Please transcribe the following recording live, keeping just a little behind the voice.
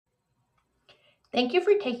Thank you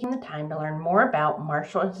for taking the time to learn more about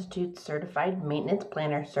Marshall Institute's Certified Maintenance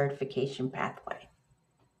Planner Certification Pathway.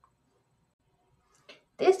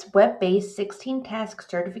 This web-based 16-task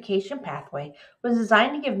certification pathway was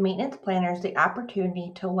designed to give maintenance planners the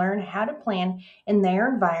opportunity to learn how to plan in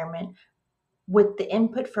their environment with the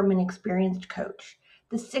input from an experienced coach.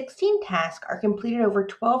 The 16 tasks are completed over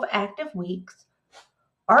 12 active weeks.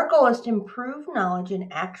 Our goal is to improve knowledge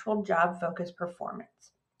and actual job-focused performance.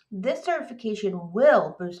 This certification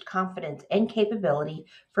will boost confidence and capability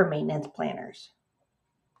for maintenance planners.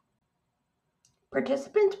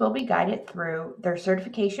 Participants will be guided through their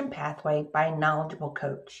certification pathway by a knowledgeable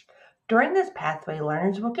coach. During this pathway,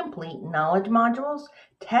 learners will complete knowledge modules,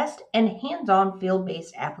 test, and hands-on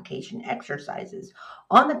field-based application exercises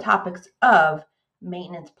on the topics of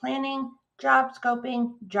maintenance planning, job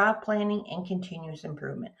scoping, job planning, and continuous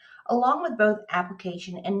improvement, along with both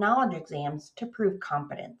application and knowledge exams to prove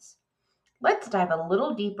competence. Let's dive a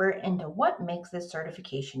little deeper into what makes this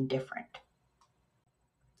certification different.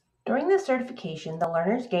 During the certification, the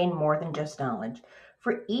learners gain more than just knowledge.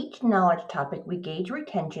 For each knowledge topic, we gauge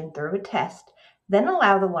retention through a test, then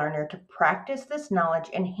allow the learner to practice this knowledge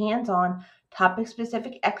in hands-on,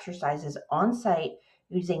 topic-specific exercises on site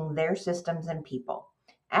using their systems and people.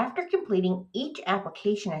 After completing each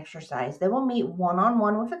application exercise, they will meet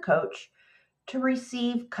one-on-one with a coach to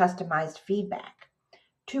receive customized feedback.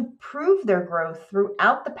 To prove their growth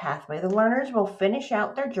throughout the pathway, the learners will finish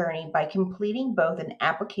out their journey by completing both an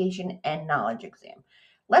application and knowledge exam.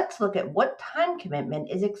 Let's look at what time commitment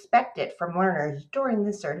is expected from learners during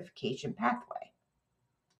the certification pathway.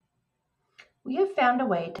 We have found a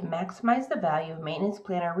way to maximize the value a maintenance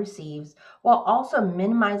planner receives while also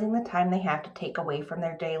minimizing the time they have to take away from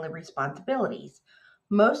their daily responsibilities.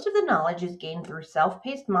 Most of the knowledge is gained through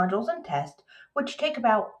self-paced modules and tests, which take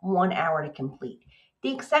about 1 hour to complete.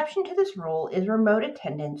 The exception to this rule is remote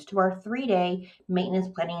attendance to our 3-day maintenance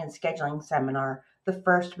planning and scheduling seminar the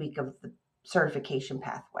first week of the certification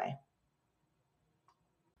pathway.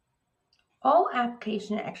 All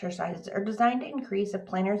application exercises are designed to increase a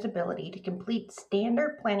planner's ability to complete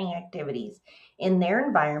standard planning activities in their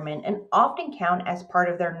environment and often count as part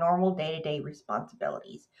of their normal day-to-day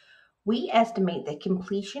responsibilities. We estimate that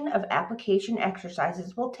completion of application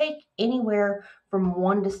exercises will take anywhere from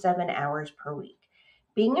 1 to 7 hours per week.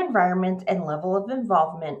 Being environments and level of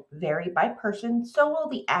involvement vary by person, so will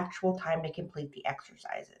the actual time to complete the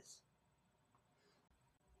exercises.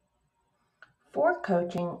 For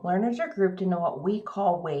coaching, learners are grouped into what we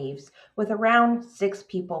call waves, with around 6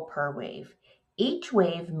 people per wave. Each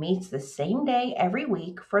wave meets the same day every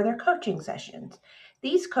week for their coaching sessions.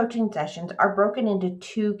 These coaching sessions are broken into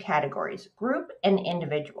two categories, group and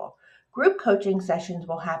individual. Group coaching sessions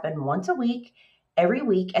will happen once a week, every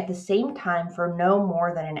week at the same time for no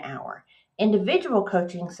more than an hour. Individual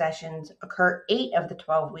coaching sessions occur 8 of the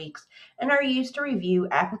 12 weeks and are used to review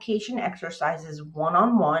application exercises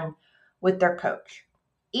one-on-one with their coach.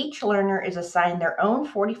 Each learner is assigned their own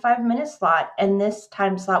 45-minute slot, and this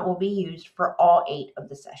time slot will be used for all 8 of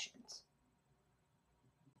the sessions.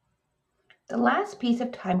 The last piece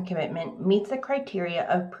of time commitment meets the criteria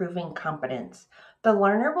of proving competence. The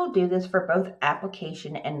learner will do this for both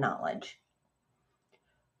application and knowledge.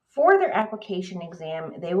 For their application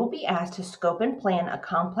exam, they will be asked to scope and plan a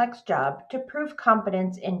complex job to prove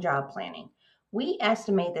competence in job planning. We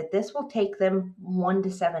estimate that this will take them 1 to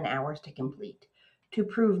 7 hours to complete. To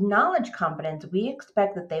prove knowledge competence, we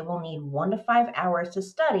expect that they will need 1 to 5 hours to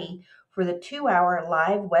study for the 2-hour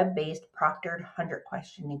live web-based proctored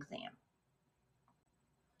 100-question exam.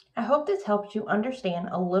 I hope this helps you understand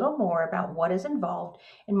a little more about what is involved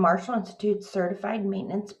in Marshall Institute's Certified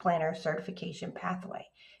Maintenance Planner Certification Pathway.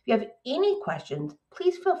 If you have any questions,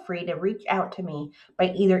 please feel free to reach out to me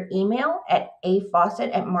by either email at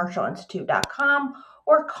afawcett@marshallinstitute.com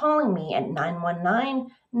or calling me at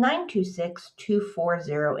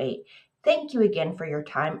 919-926-2408. Thank you again for your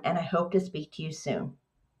time, and I hope to speak to you soon.